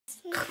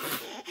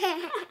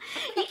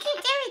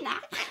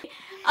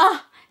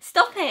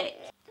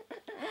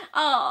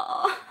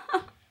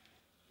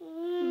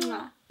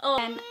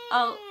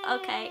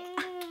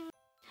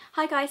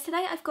guys,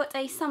 today I've got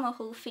a summer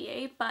haul for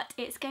you, but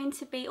it's going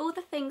to be all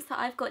the things that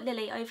I've got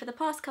Lily over the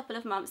past couple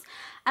of months.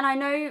 And I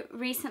know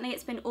recently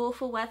it's been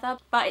awful weather,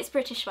 but it's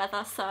British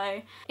weather,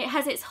 so it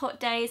has its hot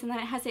days and then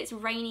it has its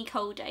rainy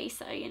cold days,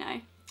 so you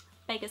know,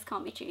 beggars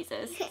can't be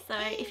choosers. So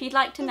if you'd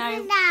like to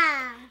know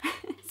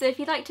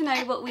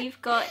what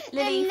we've got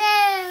Lily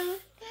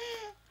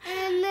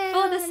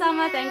for the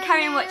summer, then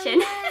carry on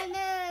watching.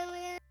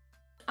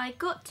 I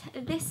got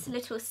this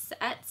little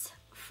set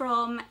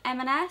from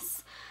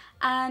M&S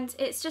and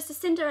it's just a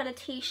Cinderella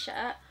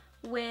t-shirt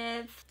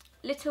with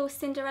little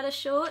Cinderella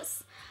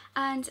shorts,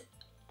 and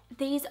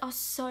these are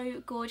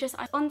so gorgeous.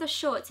 On the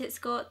shorts it's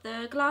got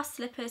the glass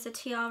slippers, a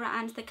tiara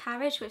and the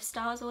carriage with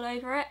stars all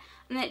over it,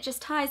 and it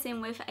just ties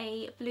in with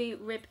a blue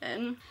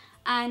ribbon.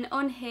 And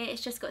on here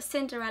it's just got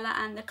Cinderella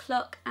and the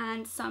clock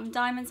and some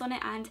diamonds on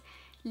it, and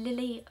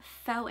Lily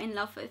fell in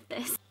love with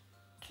this.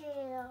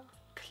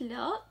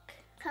 Clock?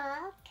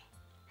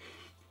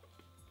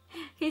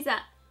 Who's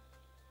that?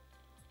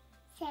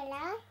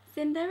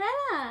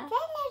 Cinderella.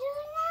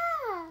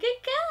 Good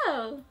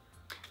girl.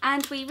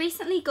 And we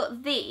recently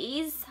got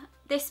this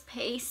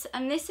piece,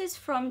 and this is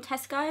from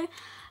Tesco,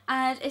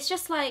 and it's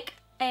just like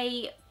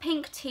a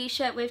pink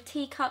t-shirt with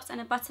teacups and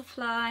a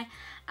butterfly,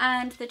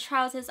 and the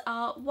trousers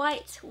are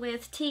white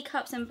with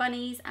teacups and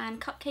bunnies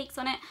and cupcakes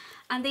on it,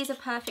 and these are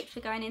perfect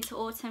for going into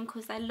autumn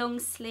because they're long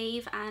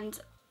sleeve and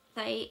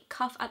they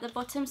cuff at the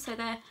bottom, so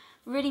they're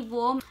really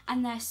warm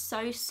and they're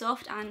so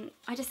soft, and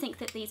I just think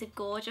that these are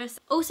gorgeous.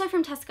 Also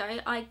from Tesco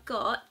I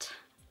got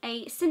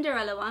a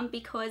Cinderella one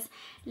because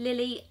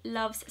Lily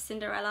loves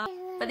Cinderella,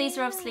 but these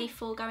are obviously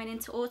for going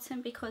into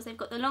autumn because they've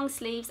got the long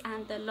sleeves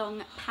and the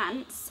long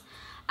pants.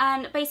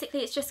 And basically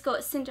it's just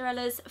got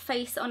Cinderella's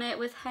face on it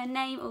with her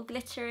name all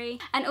glittery.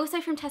 And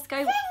also from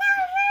Tesco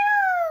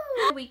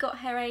we got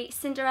her a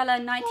Cinderella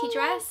nighty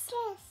dress.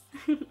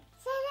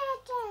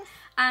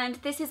 And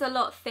this is a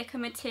lot thicker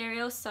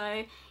material,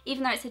 so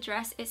even though it's a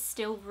dress it's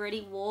still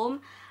really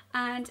warm,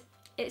 and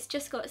it's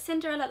just got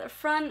Cinderella at the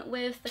front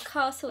with the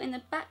castle in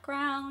the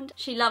background.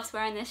 She loves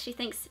wearing this. She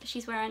thinks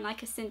she's wearing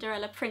like a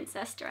Cinderella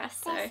princess dress,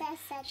 so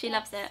she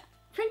loves it.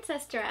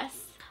 Princess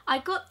dress. I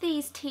got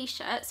these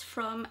t-shirts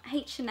from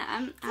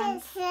H&M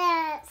and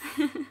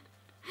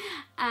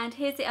and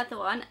here's the other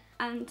one,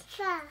 and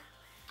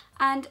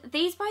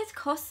these both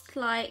cost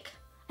like,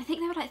 I think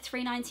they were like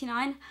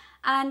 $3.99,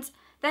 and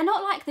they're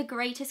not like the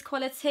greatest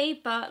quality,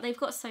 but they've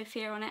got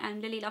Sofia on it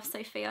and Lily loves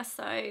Sofia,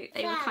 so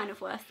they were kind of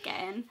worth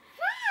getting.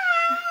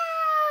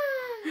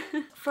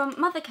 From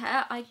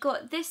Mothercare I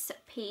got this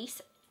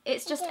piece.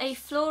 It's just a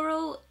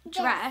floral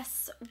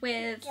dress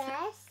with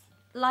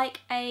like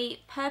a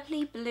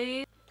purpley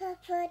blue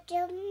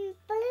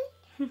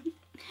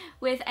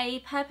with a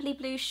purpley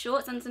blue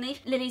shorts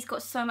underneath. Lily's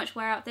got so much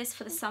wear out this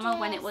for the summer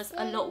when it was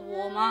a lot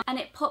warmer, and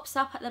it pops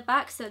up at the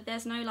back so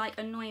there's no like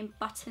annoying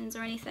buttons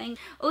or anything.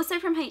 Also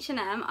from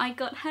H&M I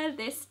got her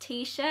this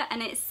t-shirt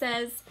and it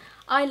says,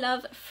 "I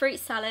love fruit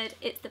salad,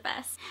 it's the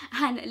best."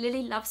 And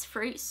Lily loves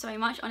fruit so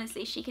much,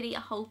 honestly she could eat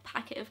a whole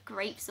packet of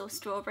grapes or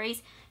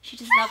strawberries. She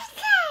just loves,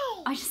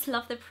 I just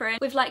love the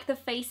print with like the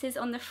faces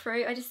on the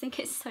fruit. I just think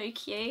it's so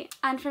cute.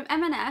 And from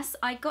M&S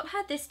I got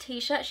her this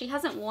t-shirt. She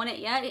hasn't worn it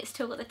yet, it's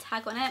still got the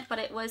tag on it, but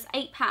it was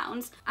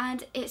 £8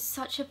 and it's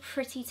such a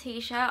pretty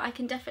t-shirt. I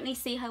can definitely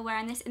see her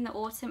wearing this in the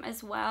autumn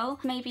as well.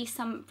 Maybe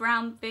some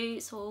brown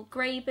boots or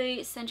grey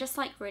boots, and just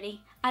like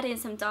really add in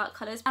some dark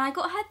colours. And I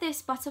got her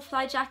this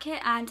butterfly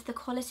jacket and the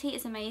quality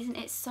is amazing.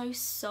 It's so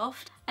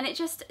soft and it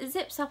just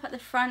zips up at the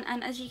front,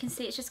 and as you can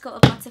see it's just got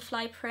a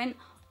butterfly print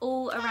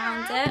all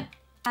around it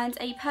and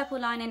a purple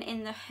lining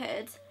in the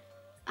hood,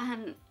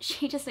 and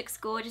she just looks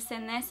gorgeous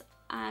in this,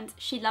 and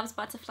she loves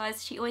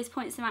butterflies. She always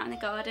points them out in the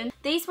garden.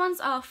 These ones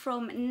are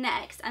from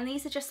Next, and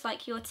these are just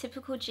like your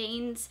typical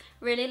jeans,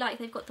 really. Like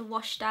they've got the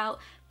washed out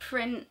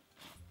print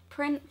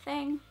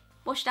thing,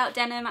 washed out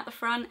denim at the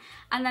front,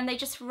 and then they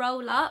just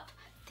roll up.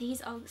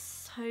 These are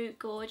so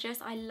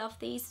gorgeous. I love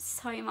these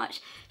so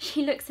much.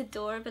 She looks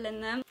adorable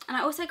in them. And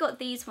I also got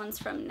these ones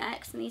from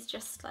Next, and these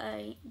just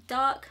a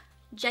dark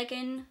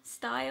jegging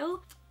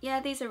style.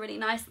 Yeah, these are really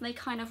nice and they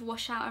kind of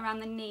wash out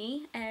around the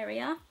knee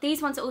area.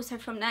 These ones are also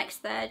from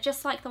Next. They're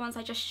just like the ones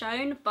I just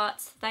shown,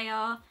 but they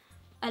are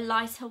a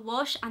lighter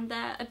wash and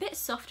they're a bit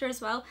softer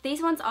as well.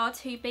 These ones are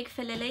too big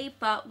for Lily,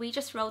 but we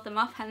just rolled them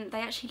up and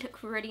they actually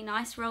look really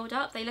nice rolled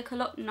up. They look a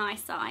lot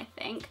nicer, I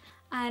think.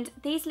 And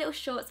these little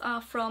shorts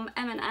are from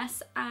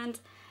M&S, and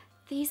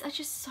these are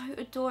just so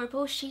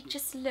adorable. She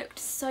just looked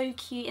so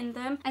cute in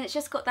them, and it's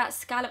just got that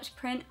scalloped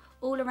print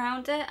all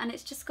around it, and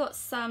it's just got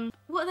some,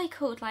 what are they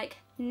called, like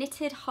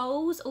knitted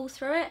holes all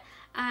through it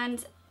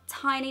and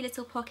tiny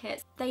little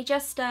pockets. They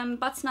just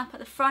button up at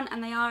the front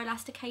and they are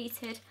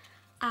elasticated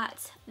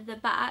at the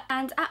back.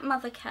 And at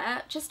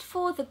Mothercare, just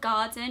for the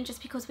garden,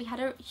 just because we had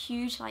a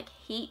huge like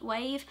heat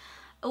wave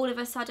all of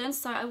a sudden,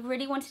 so I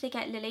really wanted to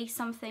get Lily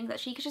something that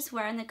she could just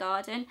wear in the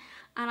garden,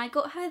 and I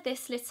got her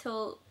this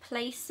little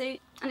Playsuit,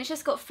 and it's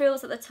just got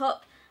frills at the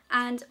top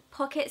and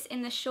pockets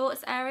in the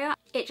shorts area.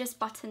 It just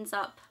buttons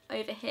up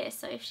over here,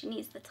 so if she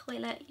needs the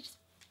toilet you just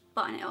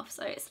button it off,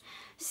 so it's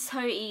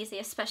so easy,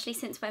 especially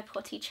since we're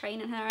potty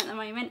training her at the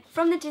moment.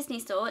 From the Disney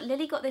store,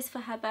 Lily got this for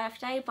her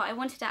birthday, but I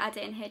wanted to add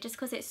it in here just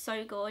because it's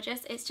so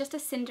gorgeous. It's just a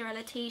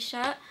Cinderella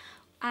t-shirt,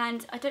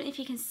 and I don't know if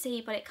you can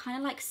see, but it kind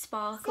of like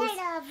sparkles.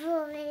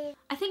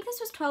 I think this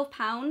was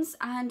 £12,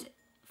 and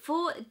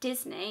for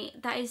Disney,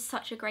 that is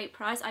such a great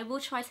price. I will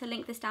try to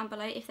link this down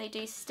below if they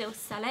do still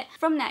sell it.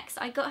 From Next,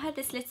 I got her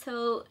this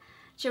little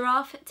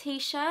Giraffe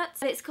t-shirt.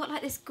 It's got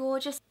like this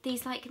gorgeous,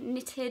 these like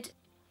knitted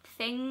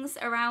things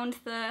around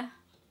the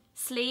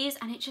sleeves,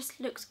 and it just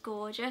looks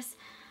gorgeous.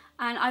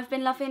 And I've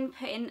been loving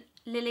putting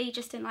Lily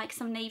just in like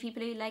some navy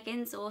blue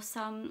leggings or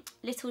some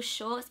little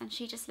shorts, and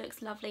she just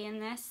looks lovely in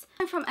this.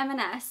 And from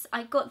M&S,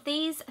 I got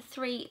these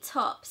 3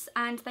 tops,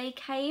 and they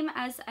came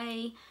as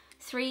a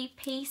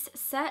 3-piece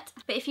set.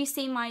 But if you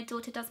see My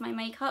Daughter Does My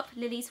Makeup,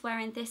 Lily's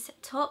wearing this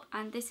top,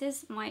 and this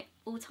is my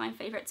all-time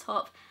favourite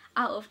top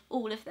out of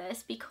all of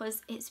this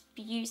because it's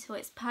beautiful.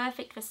 It's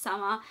perfect for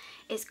summer.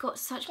 It's got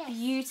such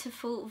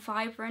beautiful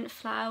vibrant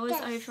flowers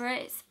over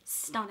it. It's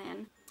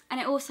stunning.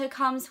 And it also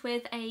comes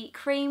with a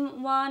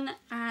cream one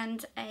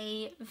and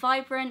a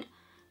vibrant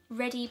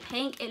reddy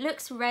pink. It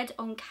looks red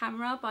on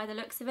camera by the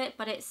looks of it,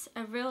 but it's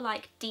a real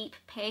like deep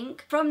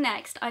pink. From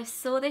Next, I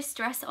saw this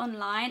dress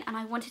online and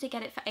I wanted to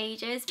get it for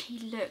ages. She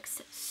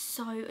looks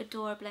so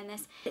adorable in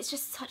this. It's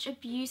just such a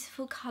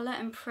beautiful colour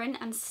and print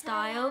and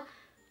style.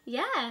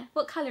 Yeah,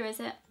 what colour is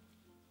it?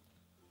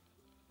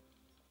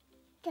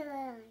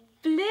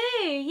 Blue,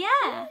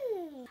 yeah.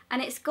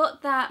 And it's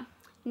got that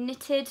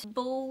knitted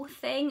ball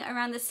thing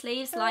around the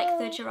sleeves like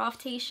the giraffe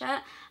t-shirt,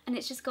 and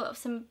it's just got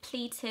some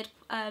pleated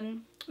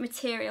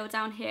material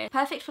down here.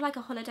 Perfect for like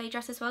a holiday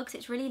dress as well because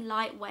it's really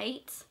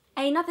lightweight.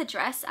 Another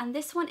dress, and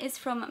this one is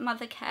from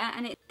Mothercare,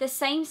 and it's the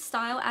same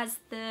style as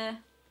the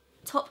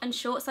top and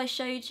shorts I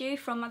showed you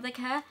from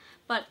Mothercare,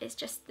 but it's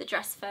just the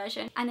dress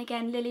version. And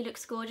again, Lily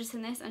looks gorgeous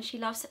in this, and she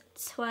loves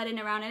twirling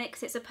around in it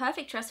because it's a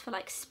perfect dress for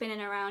like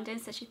spinning around in,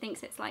 so she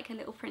thinks it's like a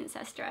little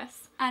princess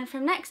dress. And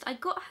from Next, I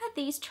got her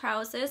these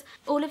trousers.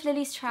 All of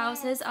Lily's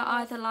trousers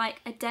are either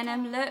like a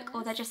denim look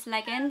or they're just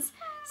leggings,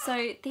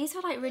 so these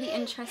are like really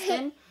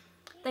interesting.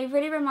 They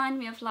really remind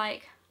me of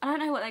like, I don't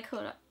know what they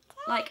call it,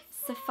 like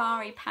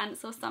safari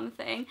pants or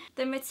something.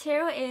 The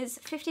material is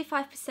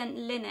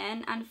 55%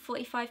 linen and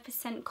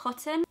 45%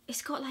 cotton.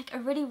 It's got like a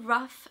really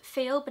rough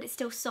feel, but it's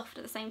still soft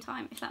at the same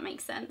time, if that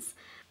makes sense.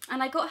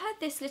 And I got her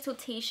this little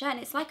t-shirt, and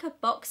it's like a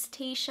box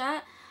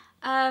t-shirt.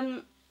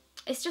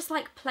 It's just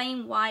like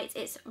plain white.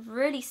 It's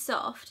really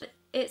soft.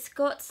 It's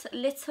got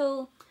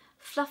little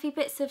fluffy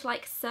bits of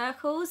like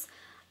circles.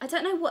 I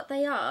don't know what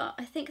they are.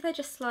 I think they're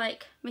just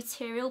like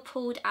material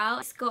pulled out.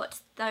 It's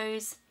got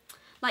those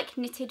like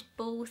knitted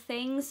ball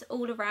things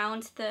all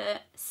around the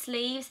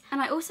sleeves.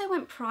 And I also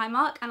went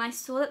Primark and I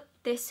saw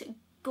this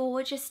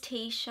gorgeous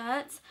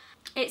t-shirt.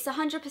 It's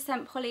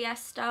 100%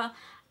 polyester,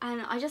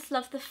 and I just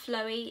love the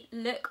flowy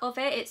look of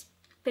it. It's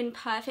been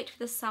perfect for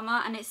the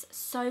summer, and it's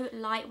so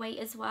lightweight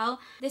as well.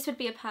 This would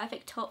be a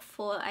perfect top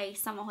for a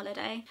summer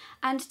holiday.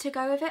 And to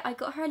go with it, I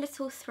got her a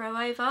little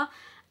throwover,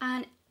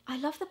 and I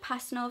love the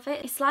pattern of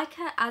it. It's like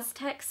an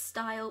Aztec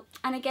style,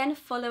 and again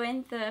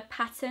following the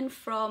pattern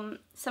from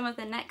some of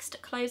the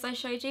Next clothes I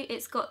showed you.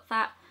 It's got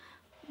that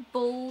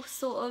ball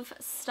sort of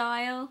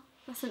style.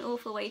 That's an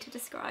awful way to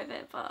describe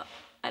it, but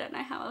I don't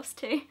know how else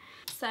to.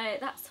 So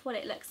that's what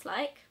it looks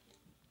like.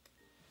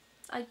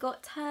 I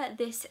got her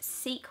this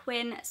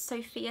sequin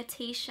Sofia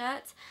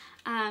T-shirt.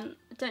 I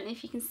don't know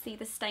if you can see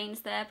the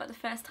stains there, but the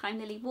first time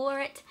Lily wore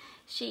it,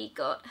 she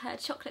got her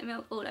chocolate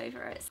milk all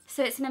over it.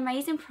 So it's an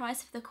amazing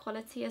price for the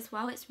quality as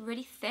well. It's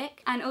really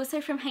thick. And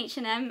also from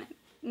H&M,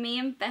 me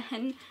and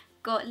Ben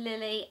got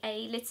Lily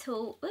a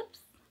little,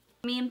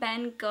 me and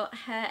Ben got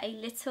her a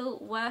little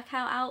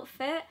workout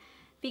outfit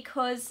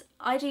because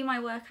I do my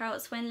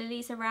workouts when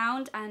Lily's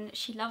around and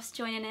she loves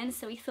joining in,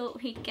 so we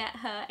thought we'd get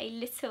her a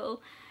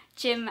little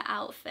gym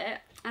outfit,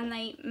 and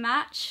they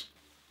match.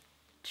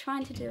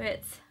 Trying to do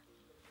it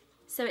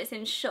so it's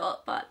in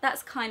shot, but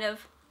that's kind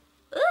of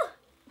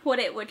what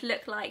it would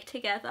look like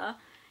together.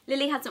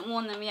 Lily hasn't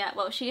worn them yet.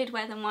 Well, she did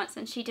wear them once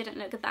and she didn't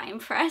look that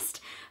impressed,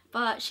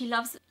 but she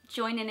loves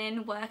joining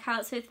in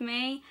workouts with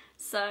me,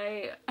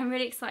 so I'm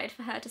really excited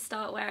for her to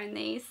start wearing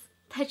these.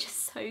 They're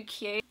just so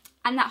cute.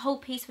 And that whole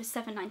piece was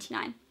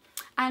 £7.99.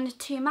 And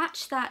to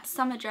match that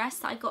summer dress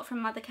that I got from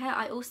Mothercare,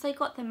 I also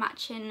got the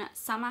matching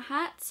summer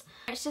hat.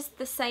 It's just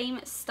the same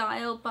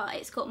style, but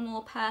it's got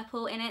more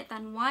purple in it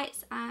than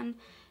white, and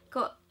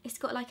it's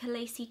got like a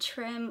lacy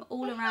trim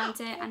all around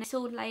it, and it's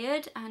all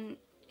layered, and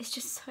it's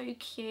just so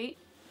cute.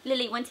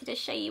 Lily wanted to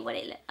show you what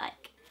it looked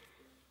like.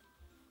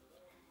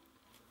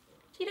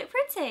 Do you look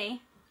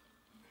pretty?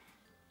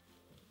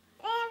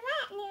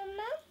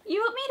 You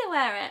want me to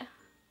wear it?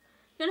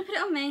 You want to put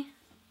it on me?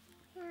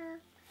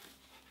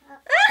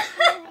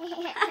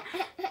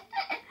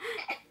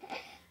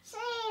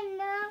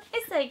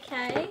 It's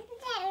okay.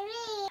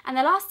 And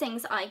the last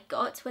things I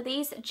got were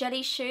these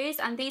jelly shoes,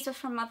 and these were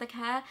from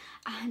Mothercare,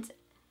 and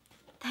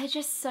they're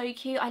just so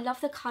cute. I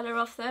love the colour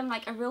of them,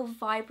 like a real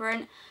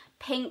vibrant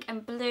pink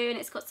and blue, and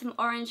it's got some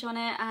orange on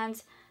it,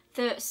 and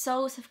The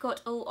soles have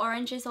got all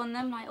oranges on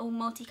them, like all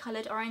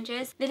multicoloured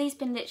oranges. Lily's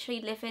been literally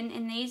living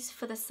in these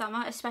for the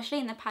summer, especially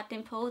in the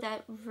paddling pool.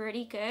 They're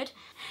really good.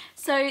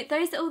 So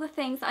those are all the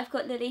things that I've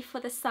got Lily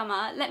for the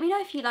summer. Let me know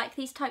if you like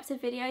these types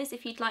of videos,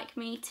 if you'd like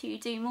me to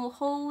do more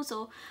hauls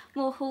or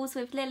more hauls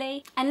with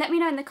Lily. And let me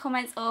know in the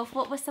comments of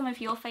what were some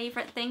of your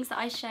favourite things that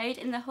I showed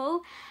in the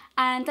haul.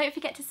 And don't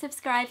forget to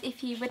subscribe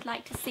if you would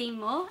like to see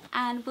more.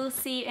 And we'll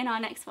see you in our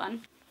next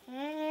one.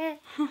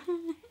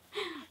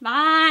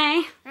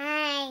 Bye.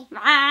 Bye.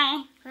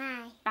 Bye.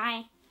 Bye.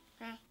 Bye.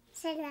 Bye.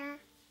 See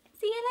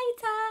you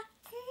later.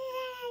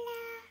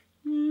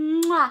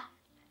 Mwah.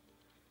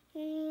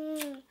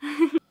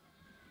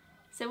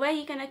 So where are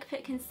you going to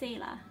put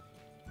concealer?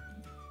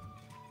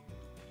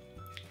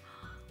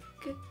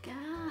 Good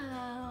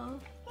girl.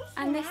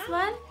 And this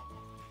one?